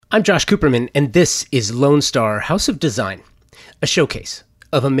I'm Josh Cooperman, and this is Lone Star House of Design, a showcase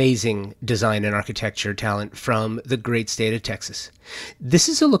of amazing design and architecture talent from the great state of Texas. This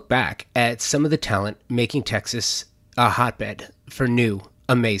is a look back at some of the talent making Texas a hotbed for new,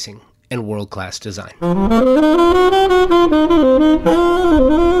 amazing, and world-class design.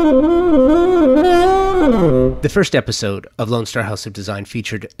 The first episode of Lone Star House of Design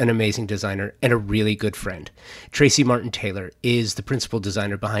featured an amazing designer and a really good friend. Tracy Martin Taylor is the principal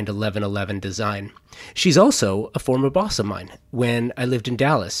designer behind 1111 Design. She's also a former boss of mine. When I lived in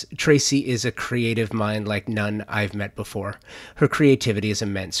Dallas, Tracy is a creative mind like none I've met before. Her creativity is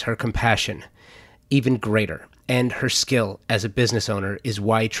immense, her compassion even greater, and her skill as a business owner is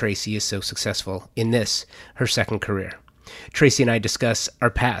why Tracy is so successful in this, her second career. Tracy and I discuss our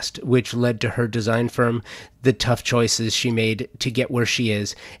past, which led to her design firm, the tough choices she made to get where she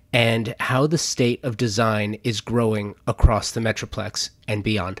is, and how the state of design is growing across the Metroplex and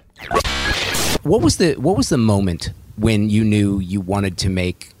beyond. What was the moment when you knew you wanted to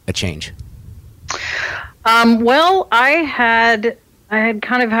make a change? Well, I had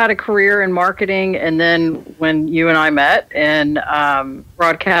kind of had a career in marketing, and then when you and I met in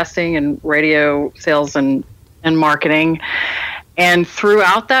broadcasting and radio sales and marketing, and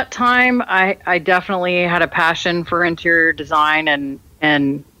throughout that time, I definitely had a passion for interior design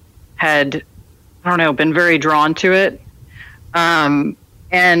and had, been very drawn to it.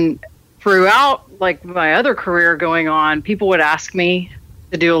 And throughout like my other career going on, people would ask me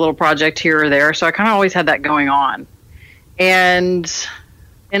to do a little project here or there, so I kind of always had that going on. And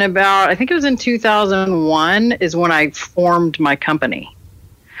in about, I think it was in 2001 is when I formed my company.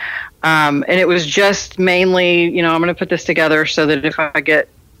 And it was just mainly, I'm going to put this together so that if I get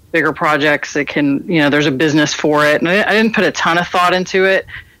bigger projects, it can, there's a business for it. And I didn't put a ton of thought into it,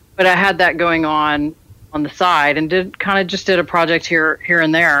 but I had that going on the side and did a project here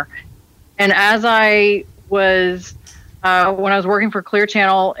and there. And as I was, when I was working for Clear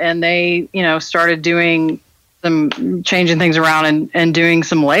Channel and they, started changing things around and doing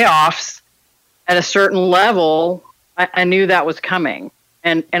some layoffs at a certain level, I knew that was coming.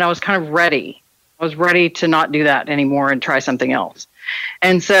 And I was kind of ready. I was ready to not do that anymore and try something else.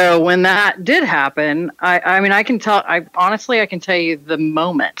 And so when that did happen, I can tell you the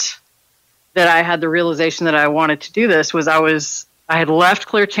moment that I had the realization that I wanted to do this was I had left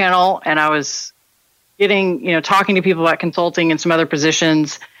Clear Channel and I was getting, talking to people about consulting and some other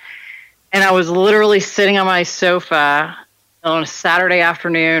positions. And I was literally sitting on my sofa on a Saturday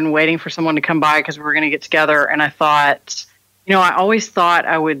afternoon waiting for someone to come by because we were going to get together. And I thought, I always thought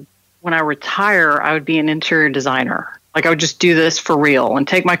when I retire, I would be an interior designer. Like I would just do this for real and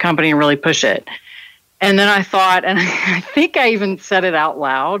take my company and really push it. And then I thought, and I think I even said it out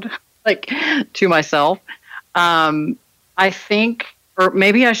loud, like to myself, I think, or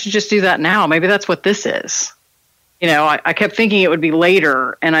maybe I should just do that now. Maybe that's what this is. I kept thinking it would be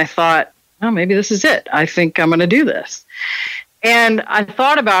later, and I thought, oh, maybe this is it. I think I'm going to do this. And I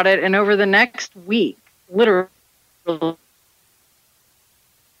thought about it, and over the next week, literally,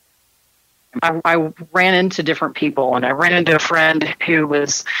 I ran into different people, and I ran into a friend who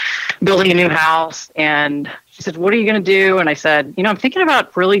was building a new house, and she said, what are you going to do? And I said, I'm thinking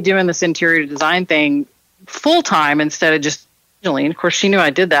about really doing this interior design thing full time instead of just regionally. And of course, she knew I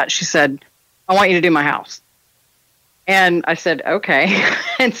did that. She said, I want you to do my house. And I said, okay.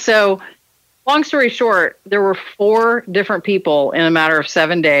 And so long story short, there were 4 different people in a matter of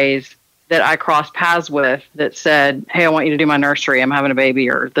 7 days that I crossed paths with that said, hey, I want you to do my nursery. I'm having a baby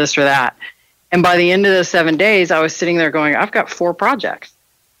or this or that. And by the end of the 7 days, I was sitting there going, I've got 4 projects.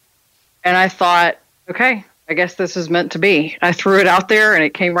 And I thought, okay, I guess this is meant to be. I threw it out there and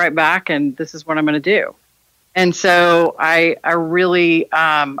it came right back, and this is what I'm going to do. And so I really,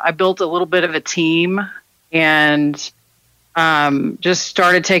 I built a little bit of a team and just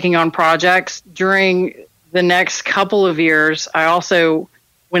started taking on projects. During the next couple of years, I also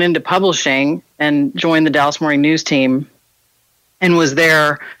went into publishing and joined the Dallas Morning News team and was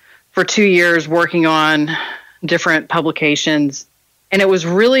there for 2 years working on different publications. And it was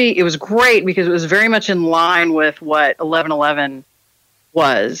great because it was very much in line with what 1111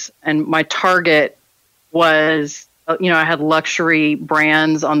 was. And my target was, I had luxury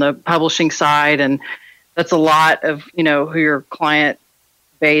brands on the publishing side, and that's a lot of, who your client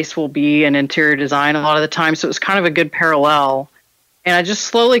base will be in interior design a lot of the time. So it was kind of a good parallel. And I just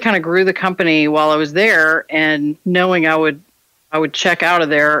slowly kind of grew the company while I was there, and knowing I would check out of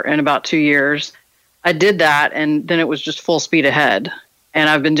there in about 2 years. I did that, and then it was just full speed ahead. And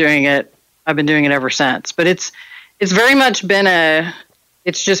I've been doing it ever since. But it's very much been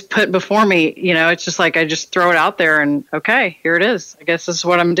it's just put before me. You know, it's just like I just throw it out there and okay, here it is. I guess this is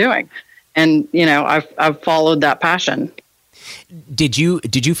what I'm doing. And, you know, I've followed that passion. Did you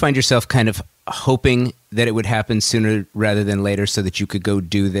find yourself kind of hoping that it would happen sooner rather than later so that you could go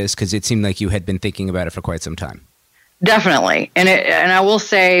do this? Because it seemed like you had been thinking about it for quite some time. Definitely. And I will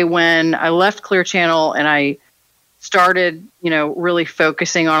say, when I left Clear Channel and I started, you know, really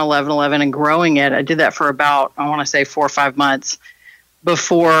focusing on 1111 and growing it, I did that for about, I want to say 4 or 5 months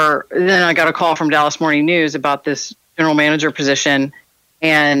before then I got a call from Dallas Morning News about this general manager position.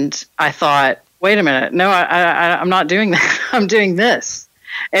 And I thought, wait a minute, no, I'm not doing that. I'm doing this.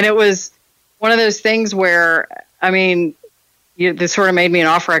 And it was one of those things where, I mean, this sort of made me an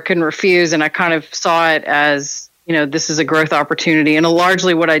offer I couldn't refuse. And I kind of saw it as, you know, this is a growth opportunity. And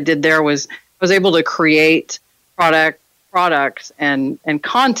largely what I did there was I was able to create products and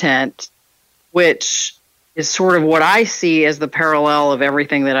content, which is sort of what I see as the parallel of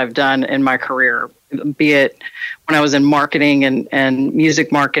everything that I've done in my career, be it when I was in marketing and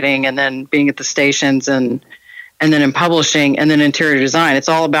music marketing, and then being at the stations and then in publishing, and then interior design. It's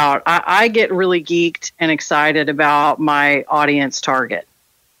all about, I get really geeked and excited about my audience target.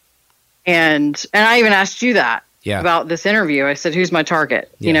 And I even asked you that about this interview. I said, who's my target?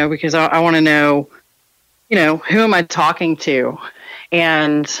 You know, because I want to know, you know, who am I talking to?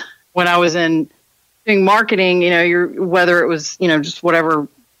 And when I was doing marketing, you know, whether it was, you know, just whatever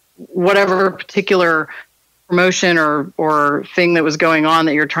particular promotion or thing that was going on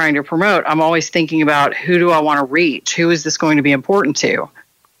that you're trying to promote, I'm always thinking about, who do I want to reach? Who is this going to be important to?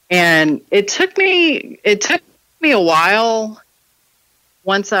 And it took me a while,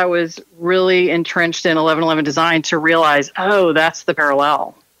 once I was really entrenched in 1111 design, to realize, oh, that's the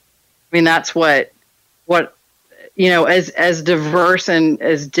parallel. I mean, that's what, you know, as diverse and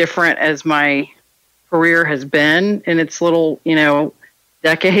as different as my career has been in its little, you know,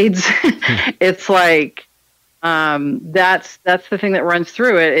 decades, it's like, that's the thing that runs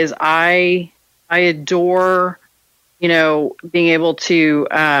through it, is I adore, you know, being able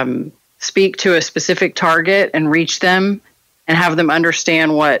to speak to a specific target and reach them and have them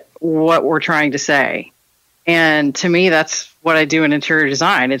understand what we're trying to say. And to me, that's what I do in interior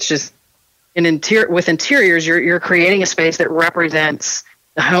design. It's just with interiors, you're creating a space that represents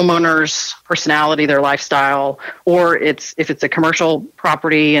the homeowner's personality, their lifestyle, or if it's a commercial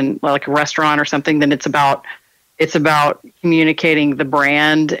property and like a restaurant or something, then it's about communicating the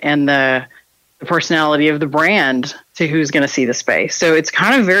brand and the personality of the brand to who's going to see the space. So it's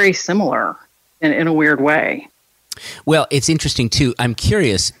kind of very similar in a weird way. Well, it's interesting too. I'm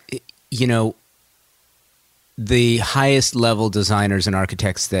curious, you know, the highest level designers and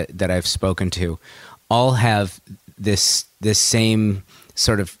architects that I've spoken to all have this same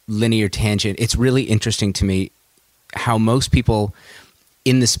sort of linear tangent. It's really interesting to me how most people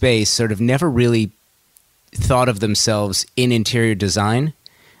in the space sort of never really thought of themselves in interior design.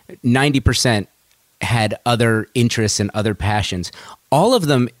 90% had other interests and other passions. All of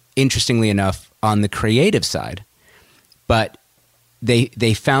them, interestingly enough, on the creative side. But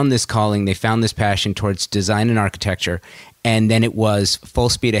they found this calling, they found this passion towards design and architecture, and then it was full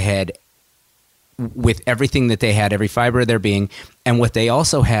speed ahead with everything that they had, every fiber of their being. And what they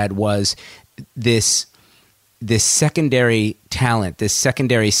also had was this secondary talent, this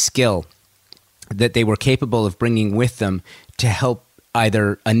secondary skill that they were capable of bringing with them to help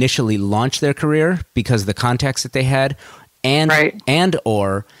either initially launch their career because of the context that they had, and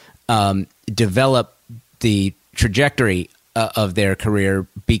or develop the trajectory of their career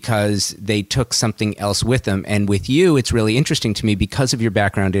because they took something else with them. And with you, it's really interesting to me because of your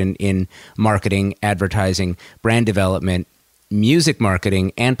background in marketing, advertising, brand development, music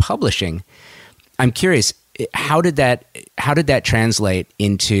marketing, and publishing. I'm curious, how did that translate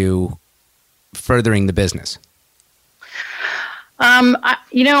into furthering the business?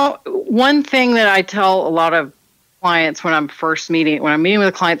 You know, one thing that I tell a lot of clients when I'm meeting with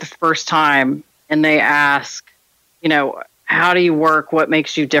a client the first time, and they ask, you know, how do you work? What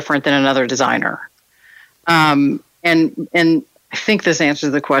makes you different than another designer? And I think this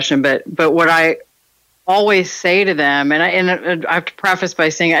answers the question, but what I always say to them, and I have to preface by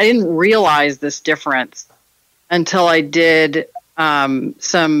saying I didn't realize this difference until I did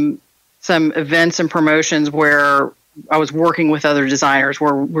some events and promotions where I was working with other designers,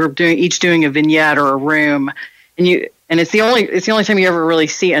 where we're each doing a vignette or a room, and it's the only time you ever really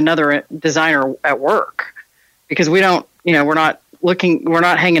see another designer at work, because we don't, you know, we're not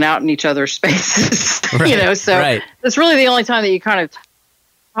hanging out in each other's spaces, right, you know, so it's really the only time that you kind of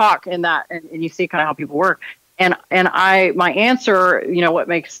talk in that, and you see kind of how people work. And my answer, you know, what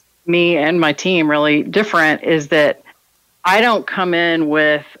makes me and my team really different is that I don't come in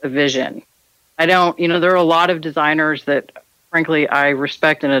with a vision. I don't, there are a lot of designers that, frankly, I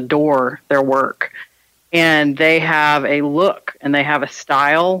respect and adore their work. And they have a look and they have a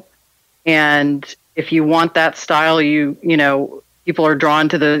style. And if you want that style, people are drawn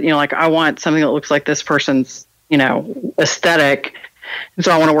to like, I want something that looks like this person's, aesthetic. And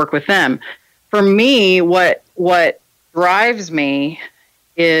so I want to work with them. For me, what drives me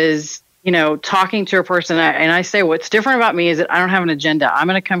is, talking to a person. And I say, what's different about me is that I don't have an agenda. I'm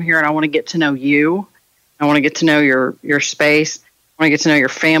going to come here and I want to get to know you. I want to get to know your space. I want to get to know your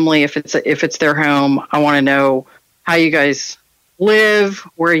family. If it's their home, I want to know how you guys live,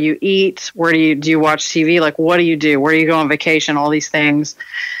 where you eat, where do you watch TV? Like, what do you do? Where do you go on vacation? All these things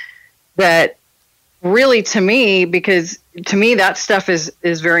that really, to me, because to me, that stuff is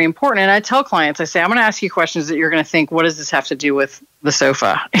very important. And I tell clients, I say, I'm going to ask you questions that you're going to think, what does this have to do with the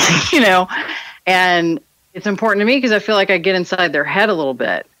sofa? And it's important to me because I feel like I get inside their head a little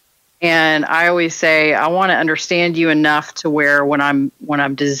bit. And I always say, I want to understand you enough to where when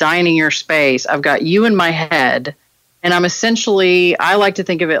I'm designing your space, I've got you in my head. And I'm essentially, I like to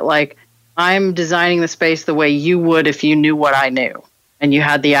think of it like I'm designing the space the way you would if you knew what I knew and you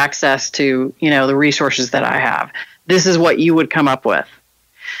had the access to, the resources that I have. This is what you would come up with.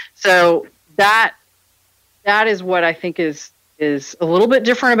 So that is what I think is a little bit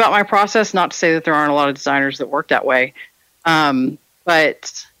different about my process. Not to say that there aren't a lot of designers that work that way.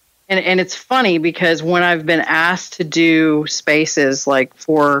 But it's funny because when I've been asked to do spaces like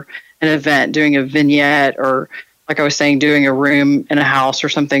for an event, doing a vignette or like I was saying, doing a room in a house or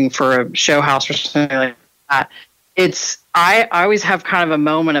something for a show house or something like that, I always have kind of a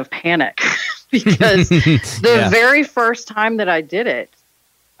moment of panic because the very first time that I did it,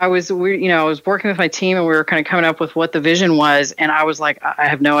 I was working with my team and we were kind of coming up with what the vision was. And I was like, I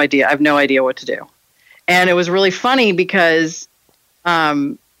have no idea. I have no idea what to do. And it was really funny because,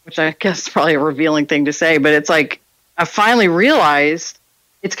 which I guess is probably a revealing thing to say, but it's like, I finally realized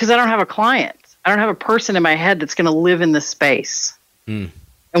it's because I don't have a client. I don't have a person in my head that's going to live in this space.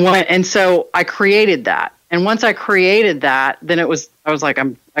 And so I created that. And once I created that, then I was like,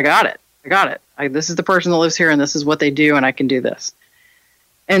 I got it. This is the person that lives here and this is what they do. And I can do this.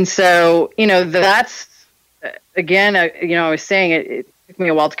 And so, that's, again, I was saying it took me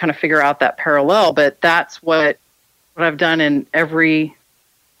a while to kind of figure out that parallel, but that's what I've done in every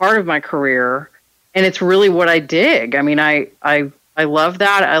part of my career. And it's really what I dig. I mean, I love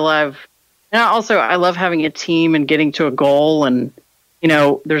that. I love having a team and getting to a goal. And,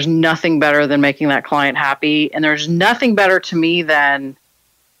 there's nothing better than making that client happy. And there's nothing better to me than,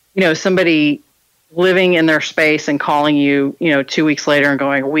 somebody living in their space and calling you, 2 weeks later and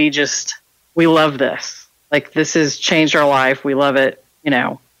going, we love this. Like, this has changed our life. We love it.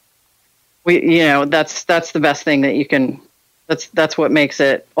 That's the best thing that you can, that's what makes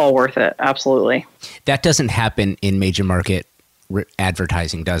it all worth it. Absolutely. That doesn't happen in major market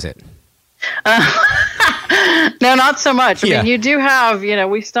advertising, does it? No, not so much. I mean, you do have,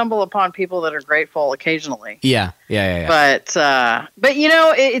 we stumble upon people that are grateful occasionally. Yeah. But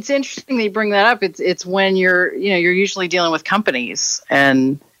it's interesting that you bring that up. It's when you're usually dealing with companies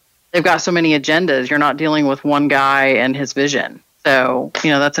and they've got so many agendas. You're not dealing with one guy and his vision. So,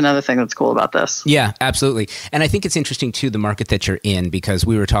 that's another thing that's cool about this. Yeah, absolutely. And I think it's interesting too, the market that you're in, because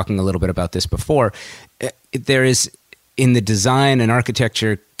we were talking a little bit about this before. There is, in the design and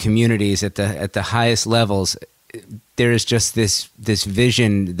architecture communities at the highest levels, there is just this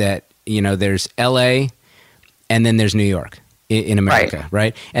vision that, there's LA and then there's New York in America,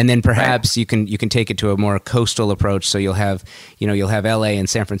 right? And then perhaps you can take it to a more coastal approach. So you'll have LA and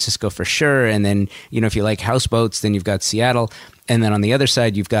San Francisco for sure. And then, if you like houseboats, then you've got Seattle. And then on the other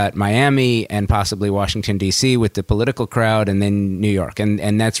side, you've got Miami and possibly Washington, D.C. with the political crowd, and then New York.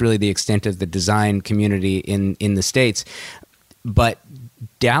 And that's really the extent of the design community in the States. But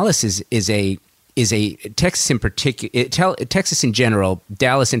Dallas is a Texas in particular, Texas in general,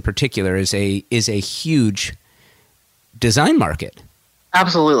 Dallas in particular is a huge design market.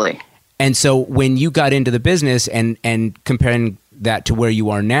 Absolutely. And so when you got into the business and comparing that to where you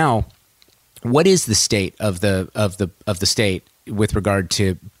are now, what is the state of the state with regard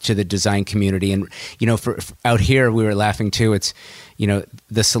to the design community? And for out here, we were laughing too. It's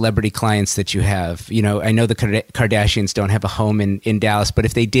the celebrity clients that you have. I know the Kardashians don't have a home in Dallas, but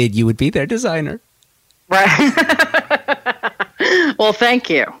if they did, you would be their designer. Right. Well, thank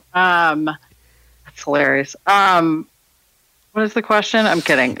you. That's hilarious. What is the question? I'm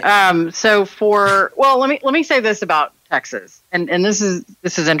kidding. Let me say this about Texas, and this is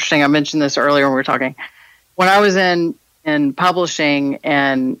interesting. I mentioned this earlier when we were talking. When I was in publishing,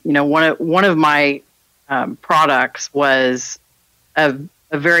 and one of my products was a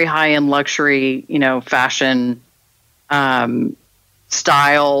very high-end luxury, fashion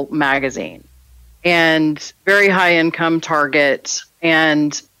style magazine, and very high income target.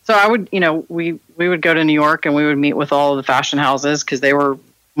 And so I would, we would go to New York and we would meet with all of the fashion houses because they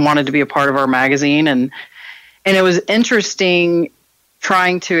wanted to be a part of our magazine. And it was interesting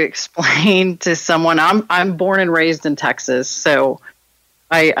trying to explain to someone, I'm born and raised in Texas, so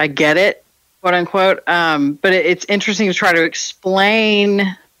I get it, quote unquote. But it's interesting to try to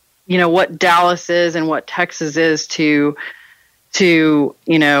explain, what Dallas is and what Texas is to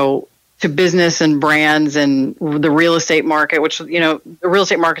business and brands and the real estate market, which, the real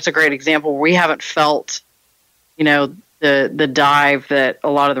estate market's a great example. We haven't felt, the dive that a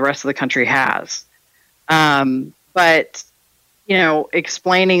lot of the rest of the country has. But,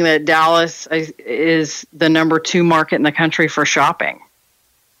 explaining that Dallas is the number 2 market in the country for shopping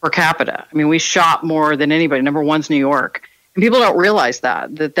per capita. I mean, we shop more than anybody. Number 1's New York. And people don't realize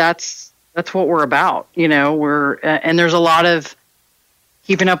that's what we're about. And there's a lot of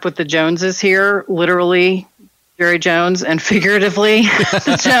keeping up with the Joneses here, literally Jerry Jones, and figuratively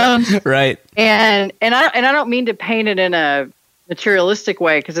the Jones. Right. And I don't mean to paint it in a materialistic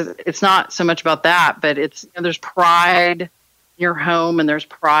way, because it's not so much about that, but it's, there's pride in your home, and there's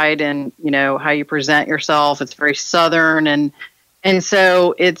pride in, how you present yourself. It's very Southern. And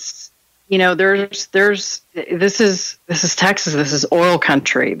so it's, this is Texas. This is oil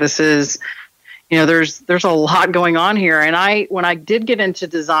country. This is, there's a lot going on here. And when I did get into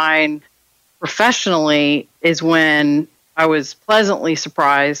design professionally is when I was pleasantly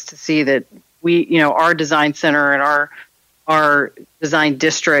surprised to see that we, our design center and our design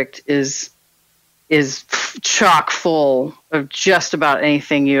district is chock full of just about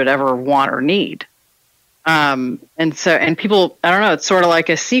anything you would ever want or need. And people, I don't know, it's sort of like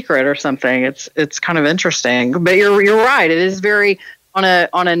a secret or something. It's kind of interesting, but you're right. It is very, on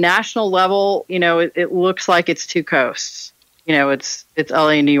a national level, it looks like it's 2 coasts. It's LA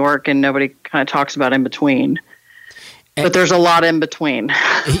and New York, and nobody kind of talks about in between. But there's a lot in between.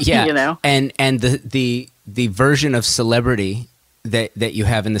 Yeah. And the version of celebrity that you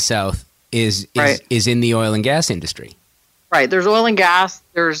have in the South is in the oil and gas industry. Right. There's oil and gas.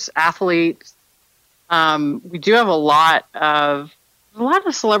 There's athletes. We do have a lot of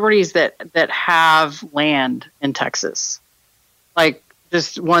celebrities that have land in Texas, like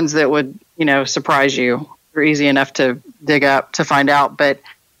just ones that would, surprise you. They're easy enough to dig up to find out, but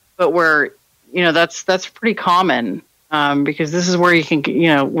where, that's pretty common, because this is where you can,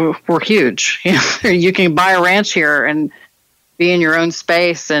 we're huge. You can buy a ranch here and be in your own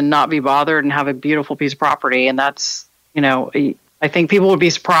space and not be bothered and have a beautiful piece of property. And that's, I think people would be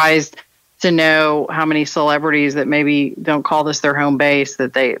surprised to know how many celebrities that maybe don't call this their home base,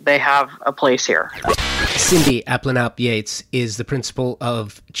 that they have a place here. Cindy Applenapp Yates is the principal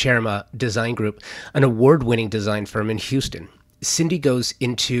of Cherma Design Group, an award-winning design firm in Houston. Cindy goes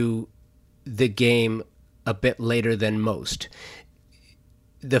into the game a bit later than most.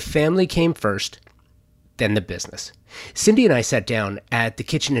 The family came first, then the business. Cindy and I sat down at the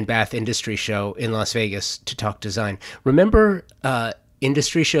Kitchen and Bath Industry Show in Las Vegas to talk design. Remember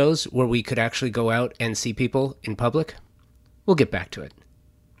industry shows where we could actually go out and see people in public? We'll get back to it.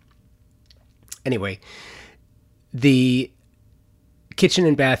 Anyway, the Kitchen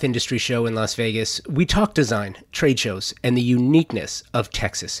and Bath Industry Show in Las Vegas, we talked design, trade shows, and the uniqueness of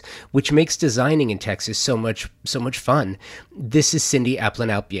Texas, which makes designing in Texas so much fun. This is Cindy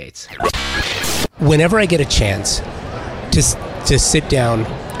Applenapp Yates. Whenever I get a chance to sit down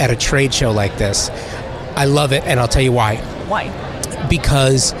at a trade show like this, I love it, and I'll tell you why. Why?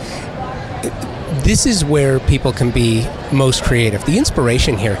 Because this is where people can be most creative. The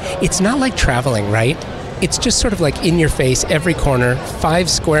inspiration here, it's not like traveling, right? It's just sort of like in your face, every corner, 5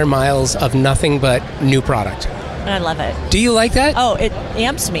 square miles of nothing but new product. I love it. Do you like that? Oh, it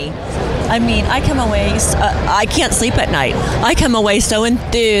amps me. I mean, I come away, I can't sleep at night. I come away so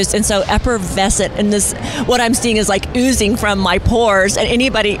enthused and so effervescent, and this, what I'm seeing is like oozing from my pores, and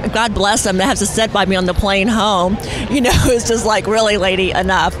anybody, God bless them, that has to sit by me on the plane home, it's just like, really, lady,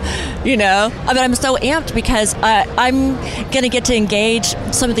 enough, I mean, I'm so amped because I'm going to get to engage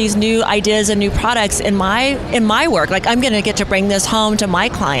some of these new ideas and new products in my work. Like, I'm going to get to bring this home to my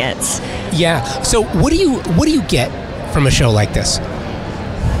clients. Yeah. So what do you get from a show like this?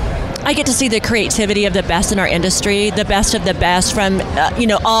 I get to see the creativity of the best in our industry, the best of the best from,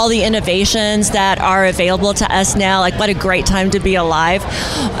 all the innovations that are available to us now. Like, what a great time to be alive.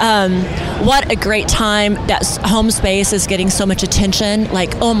 What a great time that home space is getting so much attention.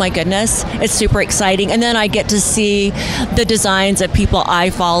 Like, oh my goodness, it's super exciting. And then I get to see the designs of people I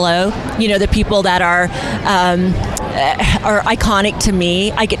follow, the people that are iconic to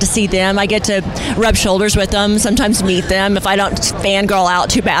me. I get to see them. I get to rub shoulders with them, sometimes meet them if I don't fangirl out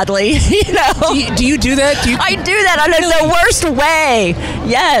too badly. Do you do that? I do that in the worst way.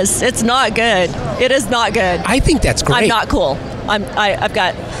 Yes, it's not good. It is not good. I think that's great. I'm not cool.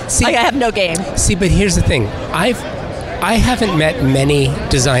 I have no game. See, but here's the thing. I haven't met many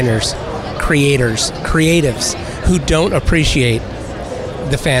designers, creatives who don't appreciate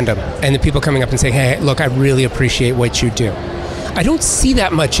the fandom and the people coming up and saying, hey, look, I really appreciate what you do. I don't see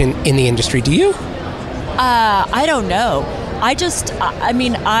that much in the industry. Do you? I don't know.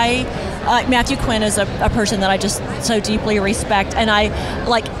 Matthew Quinn is a person that I just so deeply respect, and I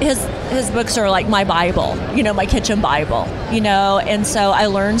like his books are like my Bible, my kitchen Bible, and so I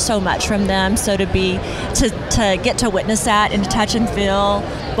learn so much from them. So to get to witness that and to touch and feel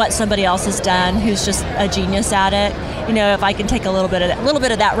what somebody else has done who's just a genius at it, if I can take a little bit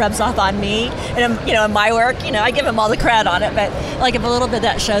of that rubs off on me, and in my work, I give him all the credit on it, but like if a little bit of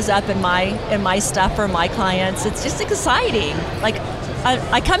that shows up in my stuff for my clients, it's just exciting. Like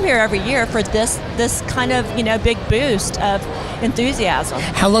I come here every year for this kind of big boost of enthusiasm.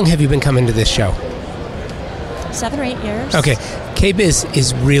 How long have you been coming to this show? 7 or 8 years. Okay, KBIS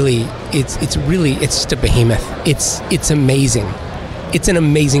is really it's just a behemoth. It's amazing. It's an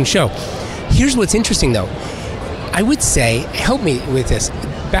amazing show. Here's what's interesting though. I would say, help me with this.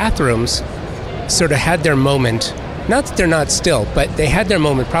 Bathrooms sort of had their moment. Not that they're not still, but they had their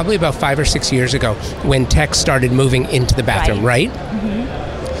moment probably about 5 or 6 years ago when tech started moving into the bathroom, right?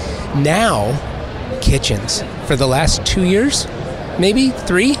 Mm-hmm. Now, kitchens, for the last 2 years, maybe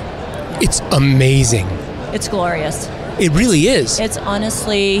 3, it's amazing. It's glorious. It really is. It's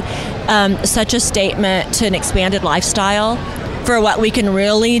honestly such a statement to an expanded lifestyle for what we can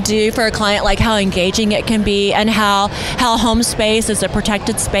really do for a client, like how engaging it can be and how home space is a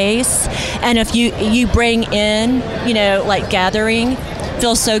protected space. And if you bring in, like gathering,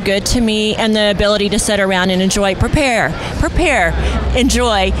 feels so good to me, and the ability to sit around and enjoy, prepare,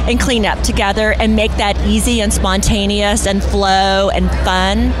 enjoy, and clean up together and make that easy and spontaneous and flow and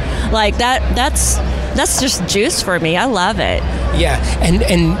fun. Like that's just juice for me. I love it. Yeah,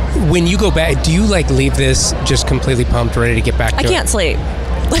 and when you go back, do you leave this just completely pumped, ready to get back to it? I can't sleep.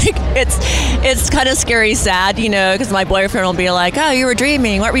 Like it's kind of scary, sad, because my boyfriend will be like, "Oh, you were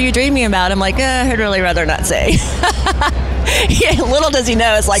dreaming. What were you dreaming about?" I'm like, I'd really rather not say. Yeah, little does he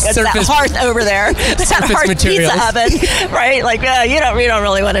know, it's like it's that hearth over there, that hearth materials. Pizza oven, right? Like, you don't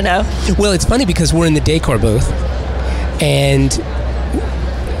really want to know. Well, it's funny because we're in the Decor booth, and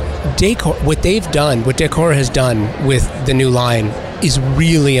Decor, what Decor has done with the new line is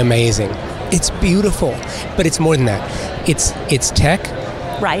really amazing. It's beautiful, but it's more than that. It's tech,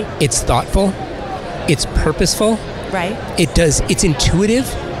 right? It's thoughtful, it's purposeful, right? It's intuitive,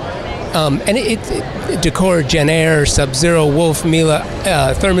 and Decor, Jenn-Air, Sub-Zero, Wolf, Miele,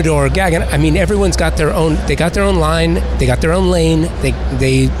 Thermador, Gaggen. I mean, everyone's got their own. They got their own line. They got their own lane.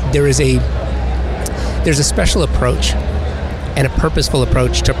 There's a special approach and a purposeful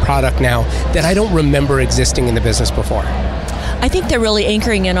approach to product now that I don't remember existing in the business before. I think they're really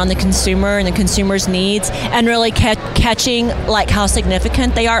anchoring in on the consumer and the consumer's needs and really catching like how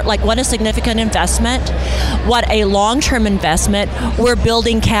significant they are, like what a significant investment, what a long-term investment. We're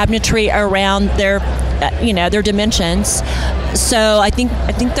building cabinetry around their dimensions. So I think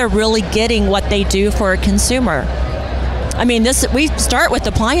they're really getting what they do for a consumer. I mean, we start with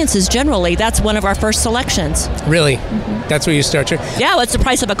appliances generally. That's one of our first selections. Really? Mm-hmm. That's where you start your... Yeah, well, it's the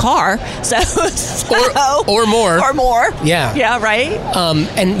price of a car. Or more. Or more. Yeah. Yeah, right?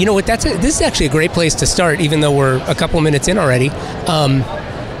 And you know what? This is actually a great place to start, even though we're a couple minutes in already.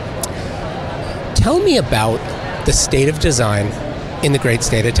 Tell me about the state of design in the great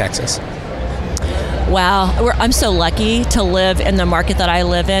state of Texas. Wow, I'm so lucky to live in the market that I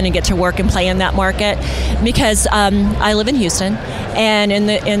live in and get to work and play in that market because I live in Houston, and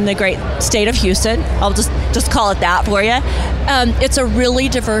in the great state of Houston, I'll just call it that for you. It's a really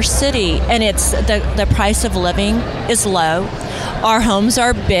diverse city, and it's the price of living is low. Our homes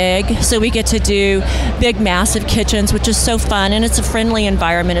are big, so we get to do big, massive kitchens, which is so fun, and it's a friendly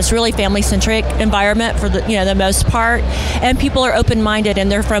environment. It's really family-centric environment for the most part, and people are open-minded,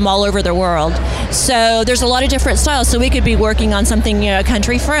 and they're from all over the world. So So there's a lot of different styles. So we could be working on something,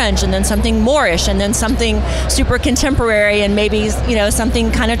 country French, and then something Moorish, and then something super contemporary, and maybe,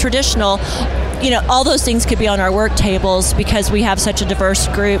 something kind of traditional. All those things could be on our work tables because we have such a diverse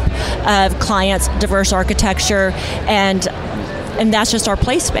group of clients, diverse architecture, and that's just our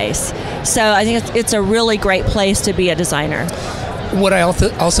play space. So I think it's a really great place to be a designer. What I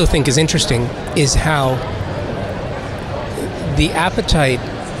also think is interesting is how the appetite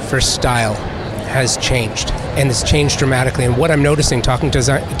for style has changed, and it's changed dramatically. And what I'm noticing talking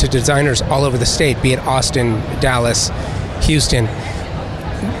to designers all over the state, be it Austin, Dallas, Houston,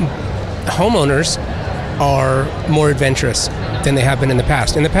 homeowners are more adventurous than they have been in the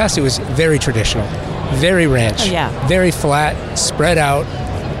past. In the past, it was very traditional, very ranch, very flat, spread out,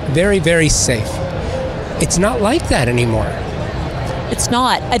 very, very safe. It's not like that anymore. It's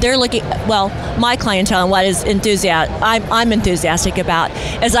not. They're looking, my clientele and what is I'm enthusiastic about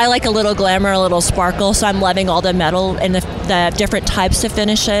is I like a little glamour, a little sparkle, so I'm loving all the metal and the different types of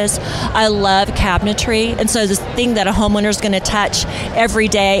finishes. I love cabinetry, and so this thing that a homeowner is going to touch every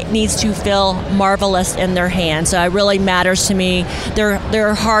day needs to feel marvelous in their hand. So it really matters to me,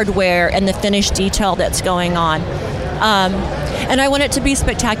 their hardware and the finished detail that's going on. And I want it to be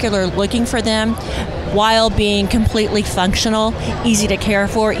spectacular looking for them, while being completely functional, easy to care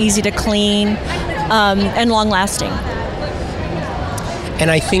for, easy to clean, and long-lasting.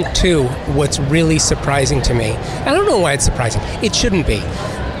 And I think, too, what's really surprising to me, I don't know why it's surprising, it shouldn't be.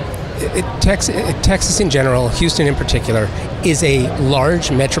 Texas in general, Houston in particular, is a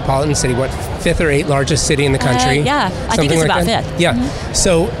large metropolitan city, fifth or eighth largest city in the country? I think it's about fifth. Yeah,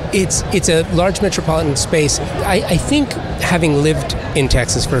 so it's a large metropolitan space. I think, having lived in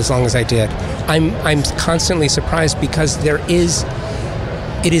Texas for as long as I did, I'm constantly surprised because it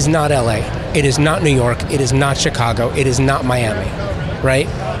is not LA, it is not New York, it is not Chicago, it is not Miami, right?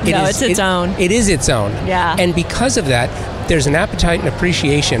 It's its own. It is its own. Yeah. And because of that, there's an appetite and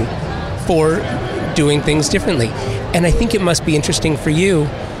appreciation for doing things differently. And I think it must be interesting for you,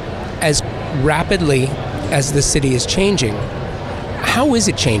 as rapidly as the city is changing. How is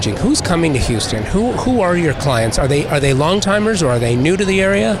it changing? Who's coming to Houston? Who are your clients? Are they long-timers, or are they new to the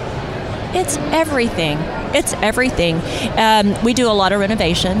area? It's everything. It's everything. We do a lot of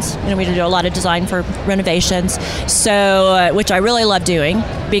renovations. We do a lot of design for renovations, so which I really love doing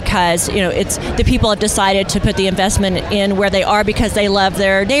because it's the people have decided to put the investment in where they are because they love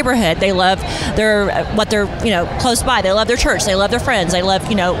their neighborhood, they love their what they're close by, they love their church, they love their friends, they love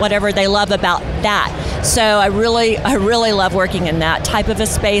whatever they love about that. So I really love working in that type of a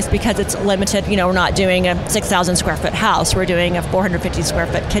space because it's limited. We're not doing a 6,000 square foot house. We're doing a 450 square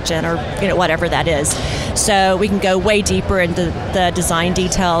foot kitchen or whatever that is. So we can go way deeper into the design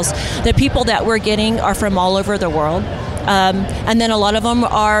details. The people that we're getting are from all over the world. And then a lot of them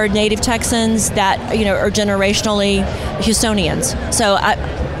are native Texans that are generationally Houstonians. So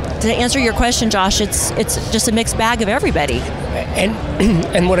to answer your question, Josh, it's just a mixed bag of everybody.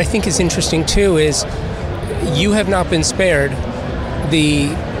 And what I think is interesting too is you have not been spared the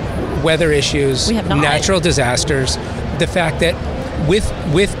weather issues, natural disasters, the fact that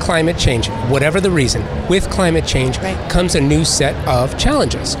with climate change, whatever the reason, with climate change comes a new set of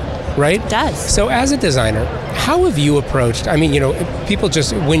challenges, right? It does. So as a designer, how have you approached, people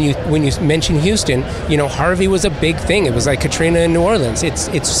just, when you mention Houston, Harvey was a big thing. It was like Katrina in New Orleans.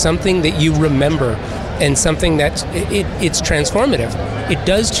 It's something that you remember, and something that it's transformative. It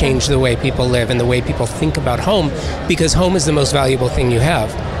does change the way people live and the way people think about home, because home is the most valuable thing you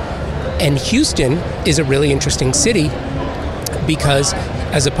have. And Houston is a really interesting city because,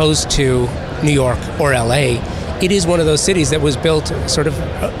 as opposed to New York or LA, it is one of those cities that was built sort of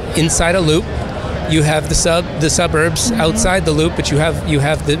inside a loop. You have the suburbs outside the loop, but you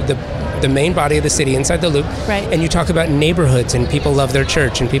have the main body of the city inside the loop. Right. And you talk about neighborhoods, and people love their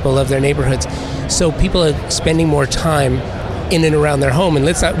church, and people love their neighborhoods. So people are spending more time in and around their home. And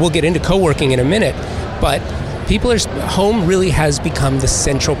we'll get into co-working in a minute, but home really has become the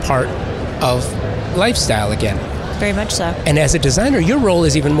central part of lifestyle again. Very much so. And as a designer, your role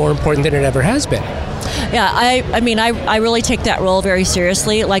is even more important than it ever has been. Yeah, I really take that role very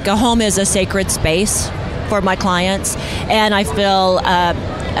seriously. Like, a home is a sacred space for my clients, and I feel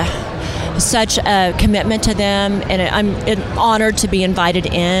such a commitment to them, and I'm honored to be invited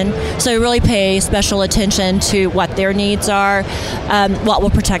in. So I really pay special attention to what their needs are, what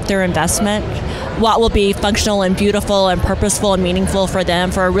will protect their investment, what will be functional and beautiful and purposeful and meaningful for them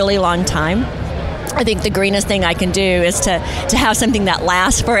for a really long time. I think the greenest thing I can do is to have something that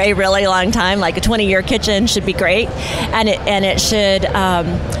lasts for a really long time. Like a 20-year kitchen should be great, and it should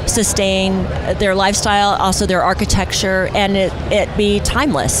sustain their lifestyle, also their architecture, and it be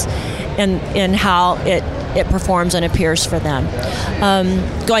timeless. in how it performs and appears for them.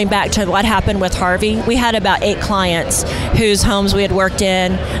 Going back to what happened with Harvey, we had about 8 clients whose homes we had worked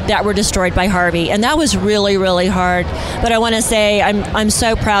in that were destroyed by Harvey, and that was really, really hard. But I want to say I'm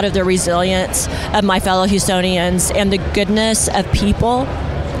so proud of the resilience of my fellow Houstonians and the goodness of people.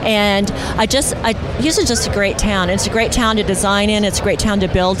 And Houston's just a great town. It's a great town to design in. It's a great town to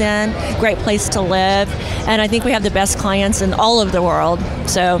build in. Great place to live. And I think we have the best clients in all of the world.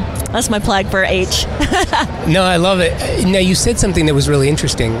 So that's my plug for H. No, I love it. Now, you said something that was really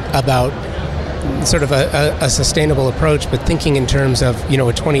interesting about sort of a sustainable approach, but thinking in terms of, a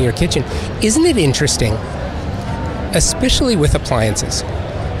 20-year kitchen. Isn't it interesting, especially with appliances,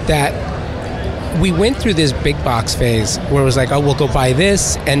 that we went through this big box phase where it was like, oh, we'll go buy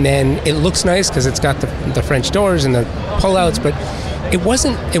this, and then it looks nice because it's got the French doors and the pullouts, but it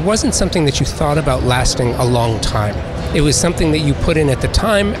wasn't something that you thought about lasting a long time. It was something that you put in at the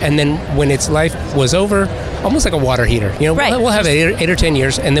time, and then when its life was over, almost like a water heater. Right. We'll have it 8 or 10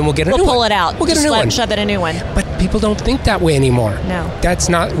 years, and then we'll get a new one. We'll pull it out. We'll get a new one. Shove it in a new one. But people don't think that way anymore. No. That's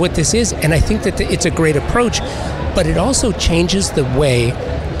not what this is, and I think that it's a great approach, but it also changes the way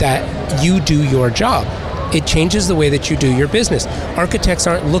that you do your job. It changes the way that you do your business. Architects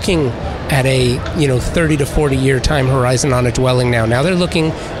aren't looking at a 30 to 40 year time horizon on a dwelling now. Now they're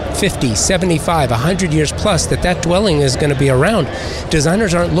looking 50, 75, 100 years plus that dwelling is going to be around.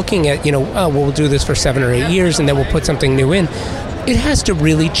 Designers aren't looking at, we'll do this for 7 or 8 years and then we'll put something new in. It has to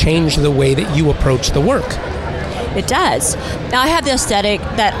really change the way that you approach the work. It does. Now, I have the aesthetic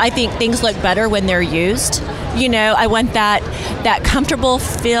that I think things look better when they're used. I want that comfortable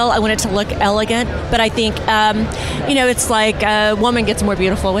feel. I want it to look elegant, but I think, it's like a woman gets more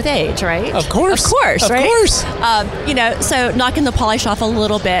beautiful with age, right? Of course. Right? Of course. So knocking the polish off a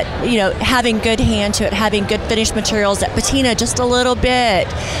little bit, having good hand to it, having good finished materials that patina just a little bit,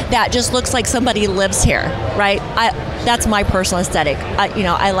 that just looks like somebody lives here, right? That's my personal aesthetic.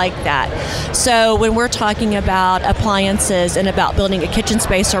 I like that. So when we're talking about appliances and about building a kitchen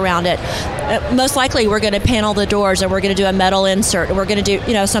space around it, most likely we're going to panel the doors and we're going to do a metal insert and we're going to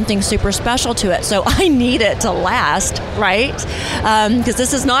do something super special to it. So I need it to last, right? Because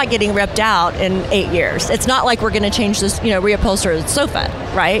this is not getting ripped out in 8 years. It's not like we're going to change this, reupholster the sofa,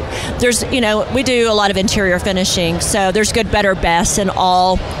 right? There's, we do a lot of interior finishing, so there's good, better, best in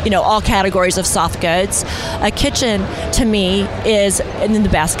all categories of soft goods. A kitchen, to me, is in the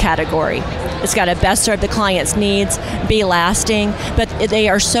best category. It's got to best serve the client's needs, be lasting, but they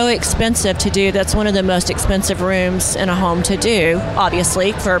are so expensive to do. That's one of the most expensive rooms in a home to do,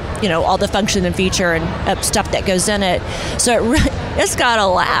 obviously, for all the function and feature and stuff that goes in it. So it's got to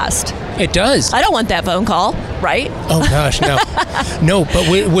last. It does. I don't want that phone call, right? Oh gosh, no, no. But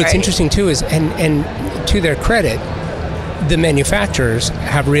what's Right. interesting too is, and to their credit, the manufacturers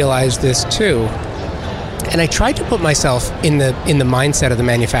have realized this too. And I tried to put myself in the mindset of the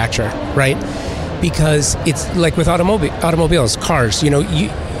manufacturer, right? Because it's like with automobiles, cars.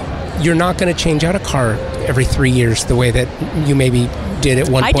 You're not going to change out a car every 3 years the way that you maybe did at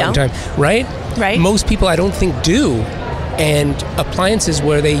one point in time, right? Right. Most people, I don't think, do. And appliances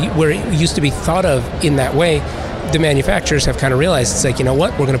where it used to be thought of in that way, the manufacturers have kind of realized it's like, you know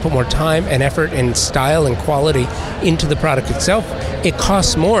what, we're going to put more time and effort and style and quality into the product itself. It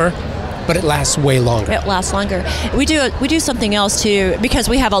costs more, but it lasts way longer. It lasts longer. We do something else too, because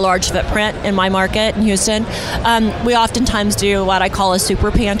we have a large footprint in my market in Houston. We oftentimes do what I call a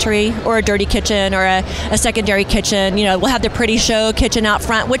super pantry or a dirty kitchen or a secondary kitchen. We'll have the pretty show kitchen out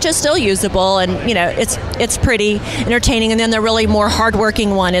front, which is still usable and it's pretty entertaining. And then the really more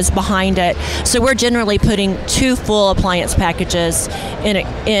hardworking one is behind it. So we're generally putting 2 full appliance packages in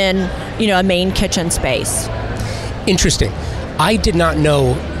a main kitchen space. Interesting. I did not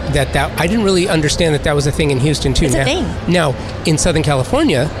know that I didn't really understand that was a thing in Houston too. It's a thing. Now, in Southern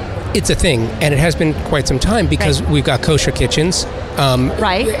California, it's a thing, and it has been quite some time because we've got kosher kitchens.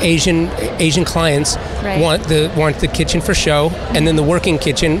 Right. Asian clients want the kitchen for show, and then the working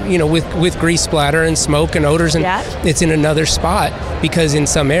kitchen, with grease splatter and smoke and odors, and it's in another spot because in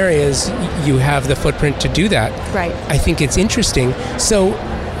some areas you have the footprint to do that. Right. I think it's interesting. So,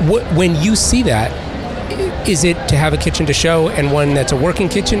 when you see that, is it to have a kitchen to show and one that's a working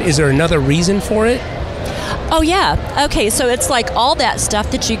kitchen? Is there another reason for it? Oh, yeah. Okay, so it's like all that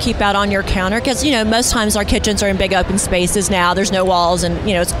stuff that you keep out on your counter, because, most times our kitchens are in big open spaces now. There's no walls, and,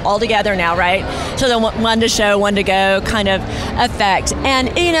 it's all together now, right? So the one to show, one to go kind of effect. And,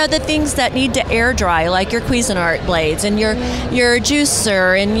 the things that need to air dry, like your Cuisinart blades and your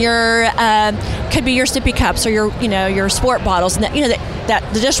juicer and your, could be your sippy cups or your sport bottles, and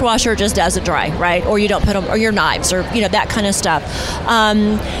that the dishwasher just doesn't dry, right? Or you don't put them, or your knives, or that kind of stuff.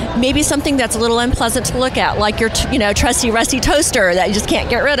 Maybe something that's a little unpleasant to look at, like your trusty rusty toaster that you just can't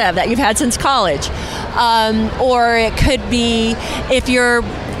get rid of, that you've had since college. Or it could be, if you're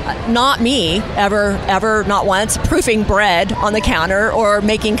not me, ever not once, proofing bread on the counter or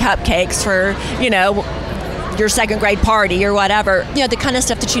making cupcakes for your second grade party or whatever, the kind of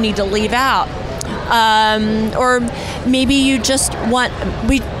stuff that you need to leave out. Or maybe you just want,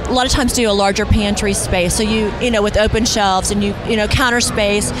 we a lot of times do a larger pantry space, so you with open shelves, and you counter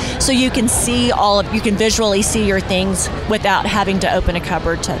space, so you can see you can visually see your things without having to open a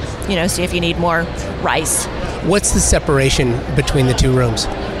cupboard to see if you need more rice. What's the separation between the two rooms?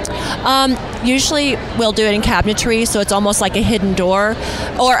 Usually we'll do it in cabinetry, so it's almost like a hidden door,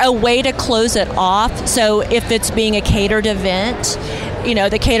 or a way to close it off. So if it's being a catered event,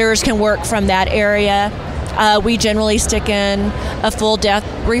 the caterers can work from that area. We generally stick in a full depth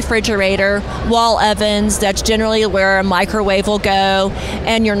refrigerator, wall ovens. That's generally where a microwave will go,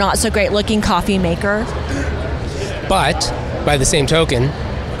 and your not so great looking coffee maker. But by the same token,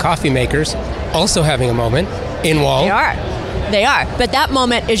 coffee makers also having a moment in wall. They are. But that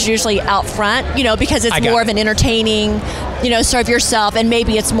moment is usually out front, because it's more of an entertaining, serve yourself, and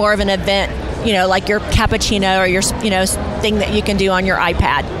maybe it's more of an event, like your cappuccino or your, thing that you can do on your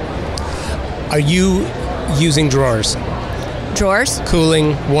iPad. Are you using drawers? Drawers?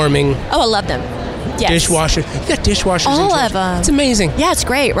 Cooling, warming. Oh, I love them. Yes. Dishwasher. You got dishwashers. All of them. It's amazing. Yeah, it's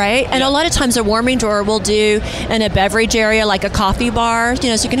great, right? And a lot of times a warming drawer will do in a beverage area, like a coffee bar, so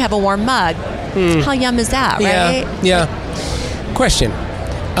you can have a warm mug. How yum is that, right? Yeah. Question.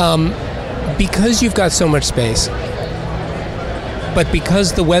 Because you've got so much space, but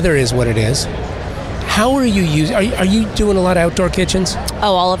because the weather is what it is, how are you using? Are you doing a lot of outdoor kitchens?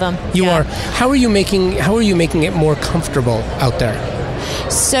 Oh, all of them. You are. How are you making it more comfortable out there?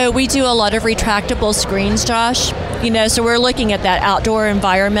 So we do a lot of retractable screens, Josh. So we're looking at that outdoor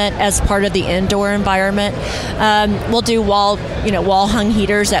environment as part of the indoor environment. We'll do wall hung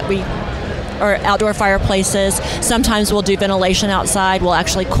heaters or outdoor fireplaces. Sometimes we'll do ventilation outside. We'll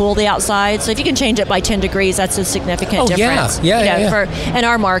actually cool the outside. So if you can change it by 10 degrees, that's a significant difference. For in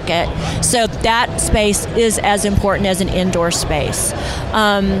our market. So that space is as important as an indoor space.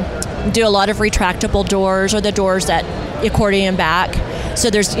 Do a lot of retractable doors, or the doors that accordion back.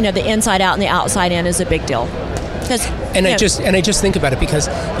 So there's the inside out and the outside in is a big deal. And I just think about it because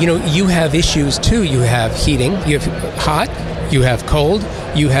you have issues too. You have heating, you have hot, you have cold,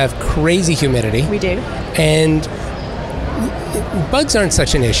 you have crazy humidity. We do. And bugs aren't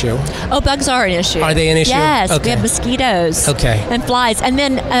such an issue. Oh, bugs are an issue. Are they an issue? Yes, okay. We have mosquitoes. Okay. And flies. And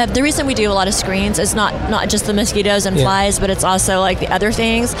then the reason we do a lot of screens is not just the mosquitoes and flies, but it's also like the other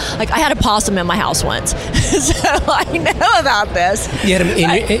things. Like I had a possum in my house once, so I know about this.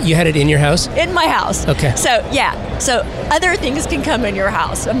 You had it in your house? In my house. Okay. So so other things can come in your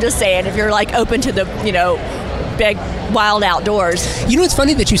house. I'm just saying, if you're like open to the big wild outdoors. It's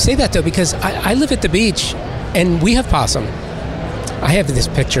funny that you say that though, because I live at the beach and we have possum. I have this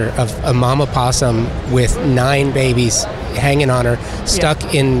picture of a mama possum with 9 babies hanging on her,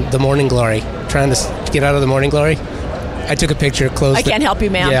 stuck in the morning glory, trying to get out of the morning glory. I took a picture, closed I can't help you,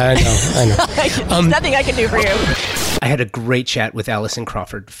 ma'am. Yeah, I know. There's nothing I can do for you. I had a great chat with Allison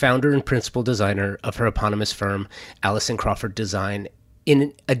Crawford, founder and principal designer of her eponymous firm, Allison Crawford Design,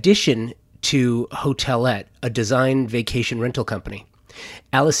 in addition to Hotelette, a design vacation rental company.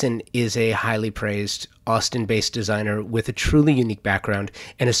 Allison is a highly praised Austin-based designer with a truly unique background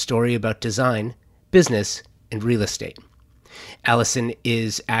and a story about design, business, and real estate. Allison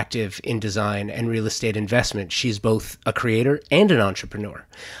is active in design and real estate investment. She's both a creator and an entrepreneur.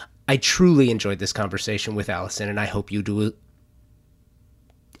 I truly enjoyed this conversation with Allison, and I hope you do.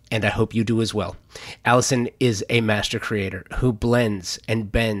 And I hope you do as well. Allison is a master creator who blends and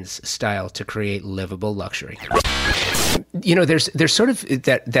bends style to create livable luxury. There's sort of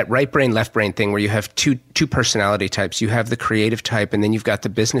that right brain, left brain thing where you have two personality types. You have the creative type, and then you've got the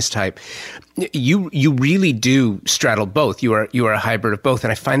business type. You really do straddle both. You are a hybrid of both,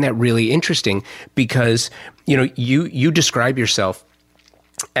 and I find that really interesting because you describe yourself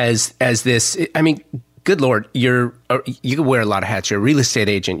as this. I mean, good Lord, you can wear a lot of hats. You're a real estate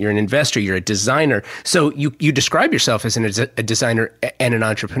agent, you're an investor, you're a designer. So you describe yourself as a designer and an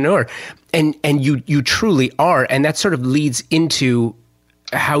entrepreneur, and you truly are. And that sort of leads into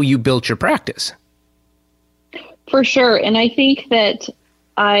how you built your practice. For sure. And I think that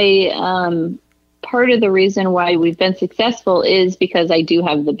part of the reason why we've been successful is because I do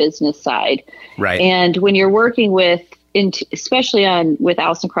have the business side. Right. And when you're working with, especially with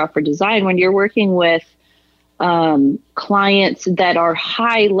Allison Crawford Design, when you're working with clients that are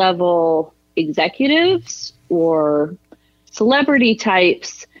high level executives or celebrity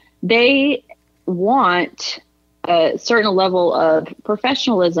types, they want a certain level of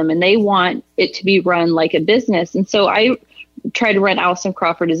professionalism and they want it to be run like a business. And so I try to run Allison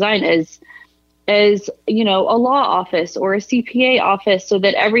Crawford Design as a law office or a CPA office, so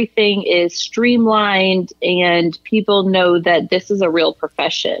that everything is streamlined and people know that this is a real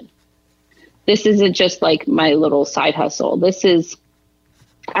profession. This isn't just like my little side hustle.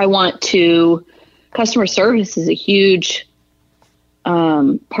 Customer service is a huge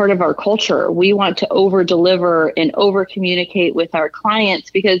part of our culture. We want to over deliver and over communicate with our clients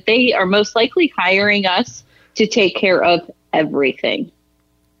because they are most likely hiring us to take care of everything.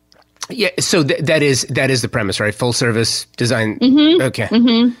 Yeah. So that is the premise, right? Full service design. Mm-hmm. Okay.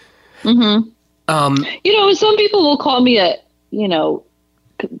 Mm-hmm. Mm-hmm. Some people will call me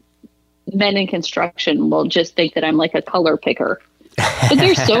men in construction will just think that I'm like a color picker, but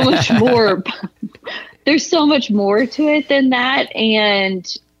there's so much more. There's so much more to it than that.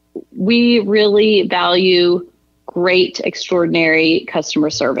 And we really value great, extraordinary customer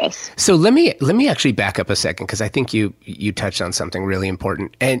service. So let me actually back up a second, because I think you touched on something really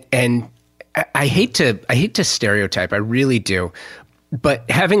important. And I hate to stereotype, I really do. But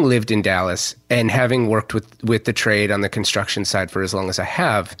having lived in Dallas and having worked with the trade on the construction side for as long as I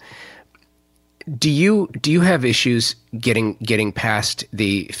have, do you have issues getting past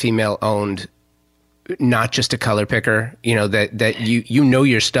the female-owned, not just a color picker, that you know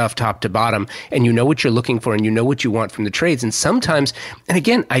your stuff top to bottom and you know what you're looking for and you know what you want from the trades. And sometimes, and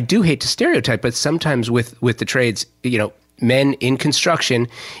again, I do hate to stereotype, but sometimes with the trades, men in construction,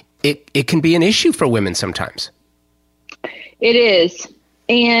 it can be an issue for women sometimes. It is.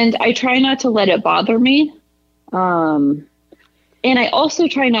 And I try not to let it bother me. And I also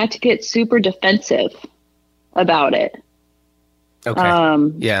try not to get super defensive about it.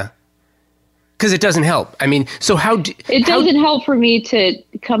 Okay. Yeah. Because it doesn't help. I mean, so it doesn't help for me to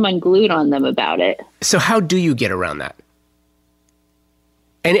come unglued on them about it. So how do you get around that?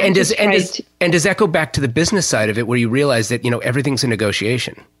 And does that go back to the business side of it, where you realize that everything's a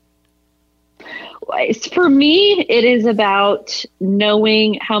negotiation? For me, it is about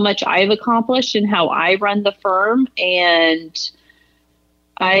knowing how much I've accomplished and how I run the firm, and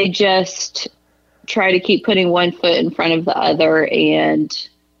I just try to keep putting one foot in front of the other and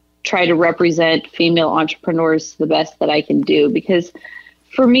try to represent female entrepreneurs the best that I can do. Because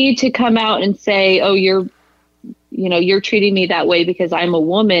for me to come out and say, oh, you're treating me that way because I'm a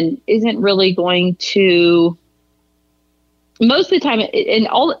woman, isn't really going to, most of the time, and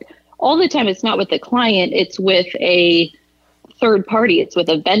all the time, it's not with the client, it's with a third party, it's with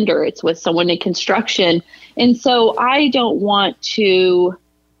a vendor, it's with someone in construction. And so I don't want to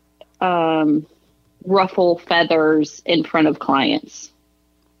ruffle feathers in front of clients.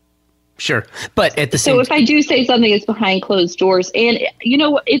 Sure. But at the same time, so if I do say something that's behind closed doors, and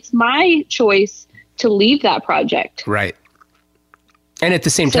it's my choice to leave that project. Right. And at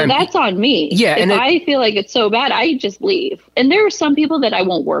the same time, so that's on me. Yeah. If I feel like it's so bad, I just leave. And there are some people that I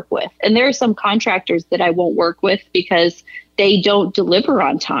won't work with. And there are some contractors that I won't work with because they don't deliver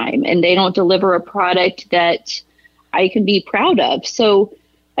on time and they don't deliver a product that I can be proud of. So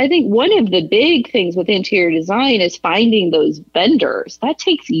I think one of the big things with interior design is finding those vendors. That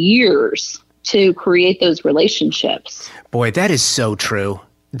takes years to create those relationships. Boy, that is so true.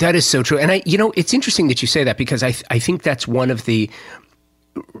 That is so true. And it's interesting that you say that, because I think that's one of the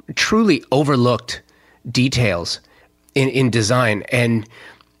truly overlooked details in design. And,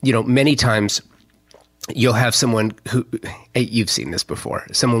 many times you'll have someone who, you've seen this before,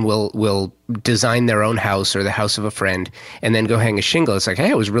 someone will design their own house or the house of a friend and then go hang a shingle. It's like,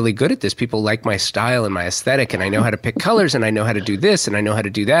 hey, I was really good at this. People like my style and my aesthetic, and I know how to pick colors, and I know how to do this, and I know how to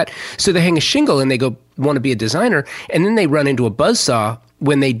do that. So they hang a shingle and they go want to be a designer, and then they run into a buzzsaw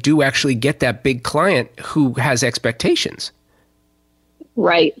when they do actually get that big client who has expectations.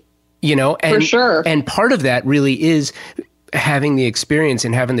 Right. And, for sure. And part of that really is having the experience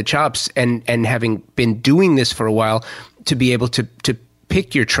and having the chops and having been doing this for a while to be able to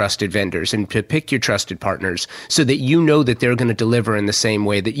pick your trusted vendors and to pick your trusted partners so that that they're going to deliver in the same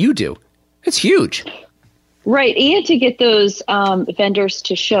way that you do. It's huge. Right. And to get those vendors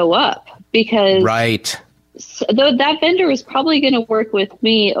to show up, because Right. that vendor is probably going to work with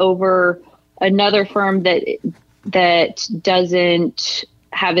me over another firm that doesn't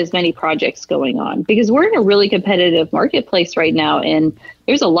have as many projects going on, because we're in a really competitive marketplace right now. And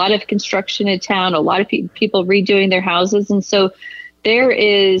there's a lot of construction in town, a lot of people redoing their houses. And so there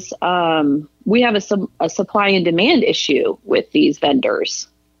is, we have a supply and demand issue with these vendors.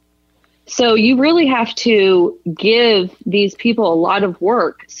 So you really have to give these people a lot of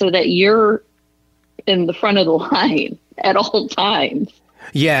work so that you're in the front of the line at all times.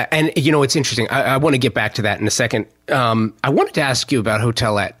 Yeah, and it's interesting. I want to get back to that in a second. I wanted to ask you about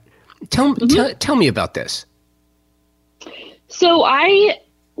Hotelette. Tell me about this. So I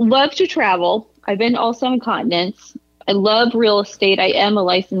love to travel. I've been to all 7 continents. I love real estate. I am a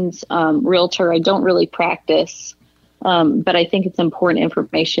licensed realtor. I don't really practice, but I think it's important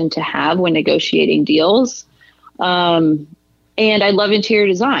information to have when negotiating deals. And I love interior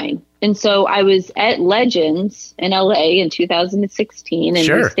design. And so I was at Legends in LA in 2016, and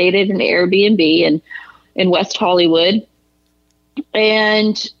we stayed at an Airbnb in West Hollywood.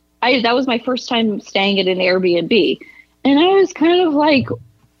 And that was my first time staying at an Airbnb. And I was kind of like,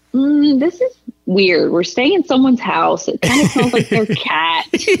 this is weird. We're staying in someone's house. It kind of smells like their cat.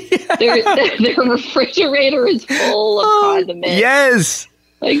 Their refrigerator is full of condiments. Yes.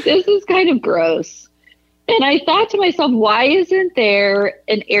 Like, this is kind of gross. And I thought to myself, why isn't there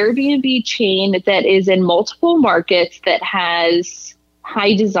an Airbnb chain that is in multiple markets that has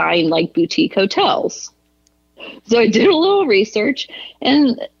high design like boutique hotels? So I did a little research,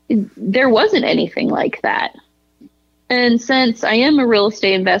 and there wasn't anything like that. And since I am a real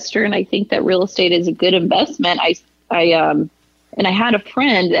estate investor and I think that real estate is a good investment, I had a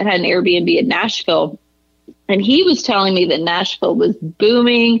friend that had an Airbnb in Nashville, and he was telling me that Nashville was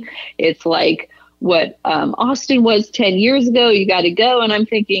booming. It's like what Austin was 10 years ago. You got to go. And I'm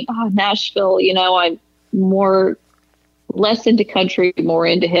thinking, Nashville, I'm less into country, more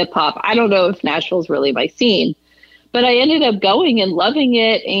into hip hop. I don't know if Nashville's really my scene, but I ended up going and loving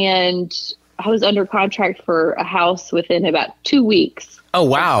it. And I was under contract for a house within about 2 weeks. Oh,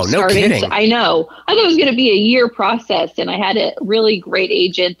 wow. No kidding. I know. I thought it was going to be a year process. And I had a really great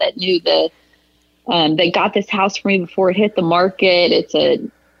agent that knew they got this house for me before it hit the market. It's a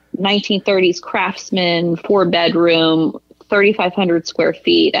 1930s craftsman, 4-bedroom, 3,500 square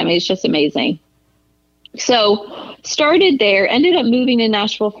feet. I mean, it's just amazing. So started there, ended up moving to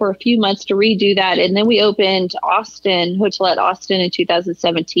Nashville for a few months to redo that. And then we opened Hotelette Austin in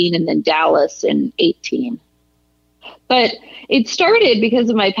 2017, and then Dallas in 18. But it started because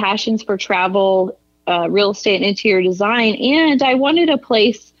of my passions for travel, real estate, and interior design. And I wanted a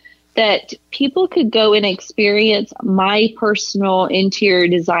place that people could go and experience my personal interior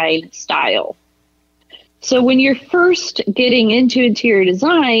design style. So when you're first getting into interior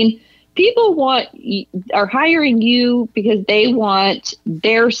design, people are hiring you because they want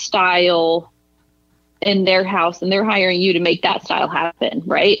their style in their house, and they're hiring you to make that style happen,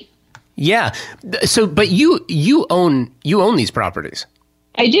 right? Yeah. So, but you own these properties.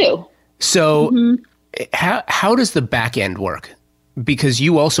 I do. So how does the back end work? Because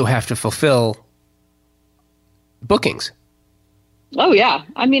you also have to fulfill bookings. Oh yeah.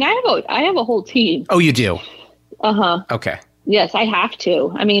 I mean, I have a whole team. Oh, you do? Uh-huh. Okay. Yes, I have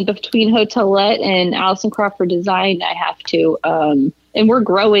to. I mean, between Hotelette and Allison Crawford Design, I have to. And we're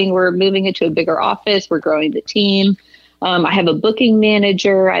growing. We're moving into a bigger office. We're growing the team. I have a booking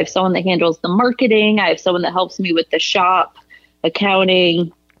manager. I have someone that handles the marketing. I have someone that helps me with the shop,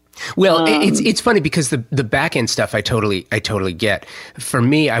 accounting. Well, it's funny because the back end stuff I totally get. For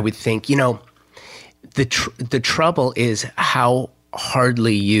me, I would think, the trouble is how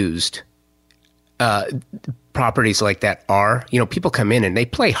hardly used properties like that are. People come in and they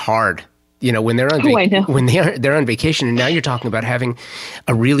play hard. When they're on when they're on vacation, and now you're talking about having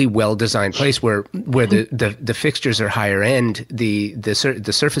a really well designed place where the fixtures are higher end, the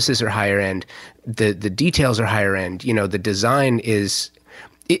surfaces are higher end, the details are higher end. The design is.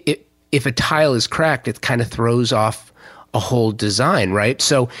 If a tile is cracked, it kind of throws off a whole design, right?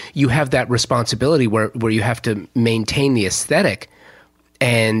 So you have that responsibility where you have to maintain the aesthetic,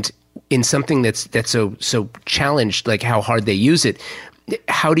 and in something that's so challenged, like how hard they use it.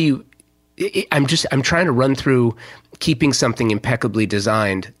 How do you? I'm trying to run through keeping something impeccably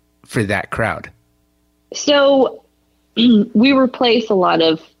designed for that crowd. So we replace a lot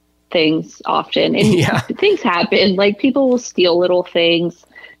of things often, and things happen. Like people will steal little things.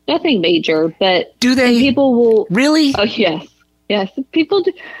 Nothing major, but do they? People will really? Oh yes. People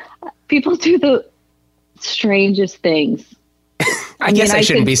do the strangest things. I guess I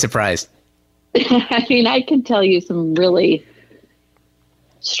shouldn't be surprised. I mean, I can tell you some really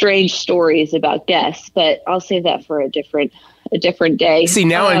strange stories about guests, but I'll save that for a different day. See,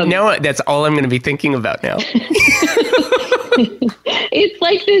 now that's all I'm going to be thinking about now. It's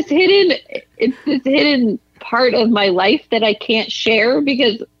like this hidden part of my life that I can't share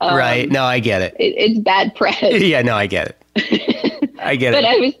because right. No, I get it. It's bad press. Yeah, no, I get it. I get But it.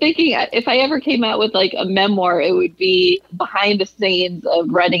 I was thinking if I ever came out with like a memoir, it would be behind the scenes of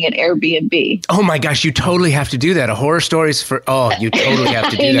running an Airbnb. Oh my gosh, you totally have to do that. A horror stories you totally have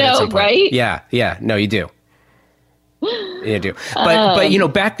to do I that at know, some point. right? Yeah. No, you do. You do.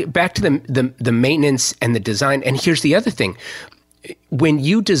 But back to the maintenance and the design. And here's the other thing. When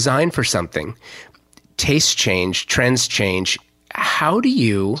you design for something, tastes change, trends change. How do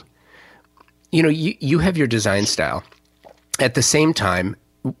you have your design style. At the same time,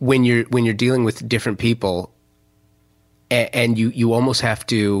 when you're dealing with different people, and you almost have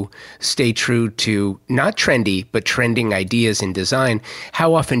to stay true to not trendy but trending ideas in design.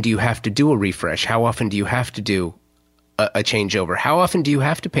 How often do you have to do a refresh? How often do you have to do a changeover? How often do you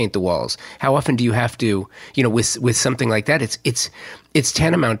have to paint the walls? How often do you have to, with something like that? It's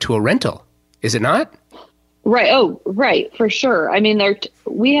tantamount to a rental, is it not? Right. Oh, right. For sure. I mean,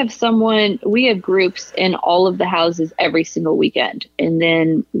 we have groups in all of the houses every single weekend, and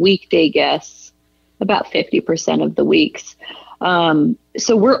then weekday guests about 50% of the weeks.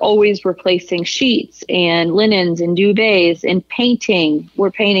 So we're always replacing sheets and linens and duvets and painting.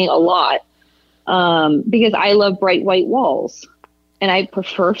 We're painting a lot because I love bright white walls and I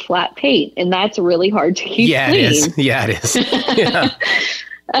prefer flat paint, and that's really hard to keep clean. It is. Yeah, it is. Yeah.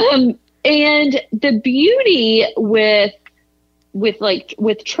 And the beauty with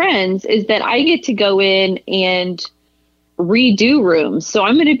trends is that I get to go in and redo rooms. So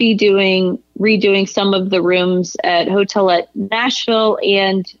I'm going to be redoing some of the rooms at Hotelette Nashville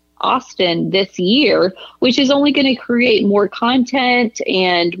and Austin this year, which is only going to create more content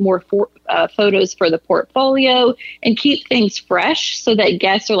and more photos for the portfolio and keep things fresh so that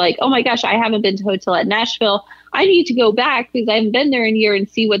guests are like, oh my gosh, I haven't been to Hotelette Nashville. I need to go back because I haven't been there in a year and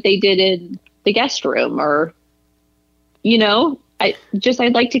see what they did in the guest room, or, I'd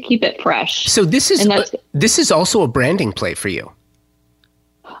like to keep it fresh. So this is also a branding play for you.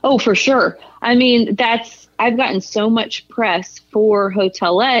 Oh, for sure. I mean, I've gotten so much press for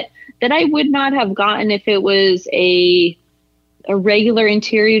Hotelette that I would not have gotten if it was a regular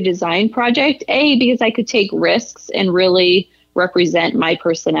interior design project. A, because I could take risks and really represent my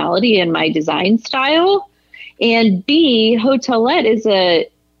personality and my design style. And B, Hotelette is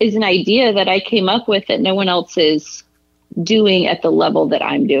an idea that I came up with that no one else is doing at the level that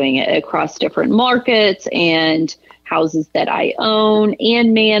I'm doing it across different markets and houses that I own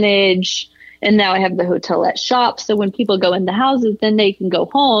and manage. And now I have the Hotelette shop. So when people go in the houses, then they can go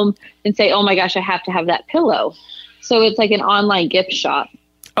home and say, oh my gosh, I have to have that pillow. So it's like an online gift shop.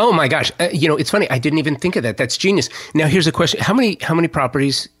 Oh my gosh. It's funny. I didn't even think of that. That's genius. Now here's a question. How many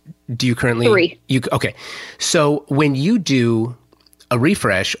properties do you currently? 3. Okay. So when you do a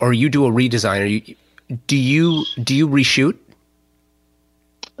refresh or you do a redesign, do you reshoot?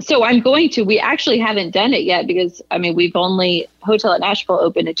 So I'm going to. We actually haven't done it yet because, we've only Hotelette Nashville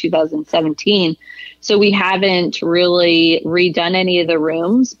opened in 2017. So we haven't really redone any of the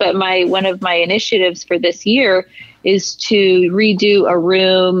rooms. But one of my initiatives for this year is to redo a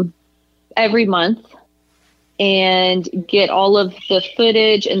room every month and get all of the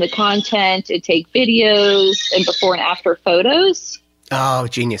footage and the content and take videos and before and after photos. Oh,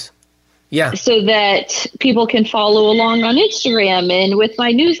 genius. Yeah. So that people can follow along on Instagram and with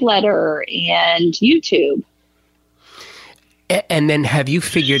my newsletter and YouTube. And then have you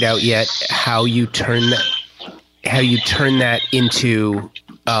figured out yet how you turn that into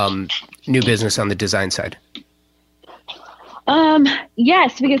new business on the design side?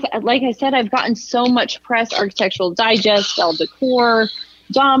 Yes, because like I said, I've gotten so much press, Architectural Digest, Elle Decor,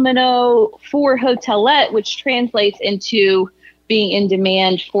 Domino for Hotelette, which translates into being in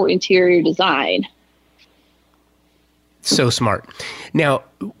demand for interior design. So smart. Now,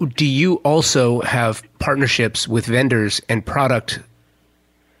 do you also have partnerships with vendors and product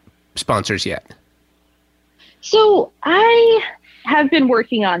sponsors yet? So I have been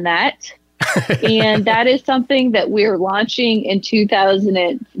working on that. And that is something that we're launching in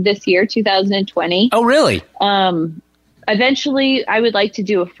this year, 2020. Oh, really? Eventually, I would like to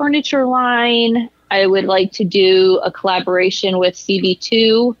do a furniture line. I would like to do a collaboration with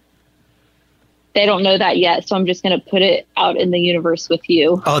CB2. They don't know that yet, so I'm just going to put it out in the universe with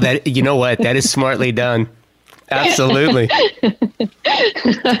you. Oh, you know what? That is smartly done. Absolutely.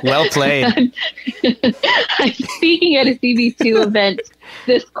 Well played. I'm speaking at a CB2 event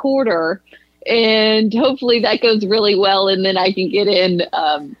this quarter, and hopefully that goes really well, and then I can get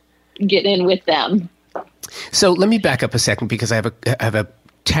in with them. So let me back up a second, because I have a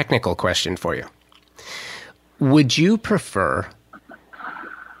technical question for you. Would you prefer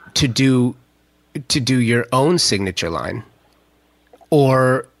to do your own signature line,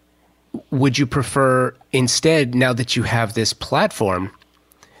 or would you prefer instead, now that you have this platform,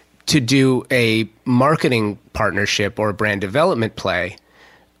 to do a marketing partnership or a brand development play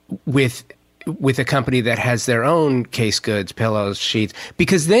with a company that has their own case goods, pillows, sheets?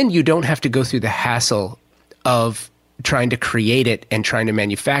 Because then you don't have to go through the hassle of trying to create it and trying to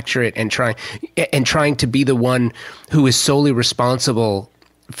manufacture it and trying to be the one who is solely responsible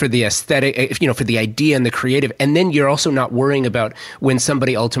for the aesthetic, for the idea and the creative. And then you're also not worrying about when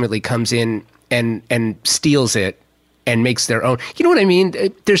somebody ultimately comes in and steals it and makes their own. You know what I mean?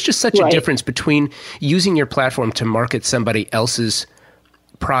 There's just such a difference between using your platform to market somebody else's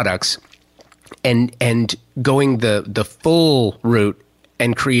products and going the full route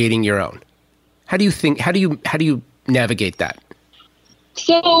and creating your own. How do you navigate that?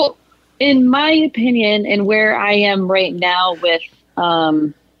 So, in my opinion, and where I am right now with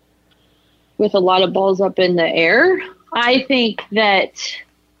a lot of balls up in the air, I think that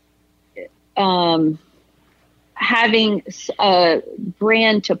having a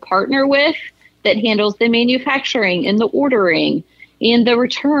brand to partner with that handles the manufacturing and the ordering and the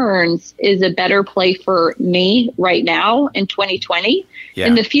returns is a better play for me right now in 2020. Yeah.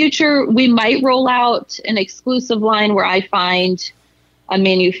 In the future, we might roll out an exclusive line where I find a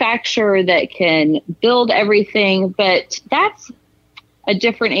manufacturer that can build everything, but that's a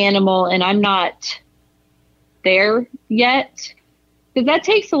different animal, and I'm not there yet. Because that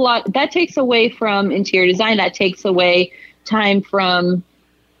takes a lot. That takes away from interior design. That takes away time from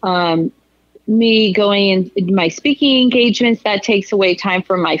me going in my speaking engagements. That takes away time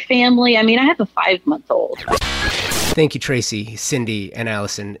from my family. I mean, I have a 5-month-old. Thank you, Tracy, Cindy, and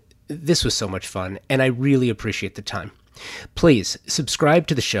Allison. This was so much fun, and I really appreciate the time. Please subscribe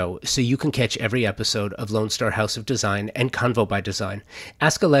to the show so you can catch every episode of Lone Star House of Design and Convo by Design.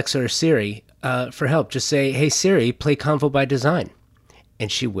 Ask Alexa or Siri for help. Just say, "Hey Siri, play Convo by Design,"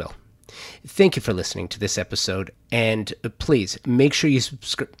 and she will. Thank you for listening to this episode, and please make sure you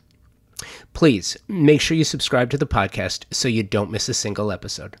subscribe to the podcast so you don't miss a single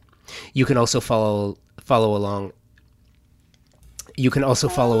episode. You can also follow along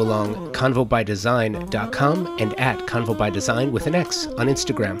convobydesign.com and at convobydesign with an X on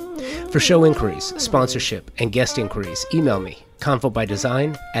Instagram. For show inquiries, sponsorship, and guest inquiries, email me,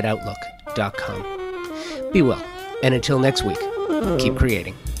 convobydesign@outlook.com. Be well, and until next week, keep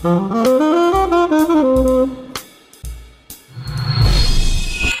creating.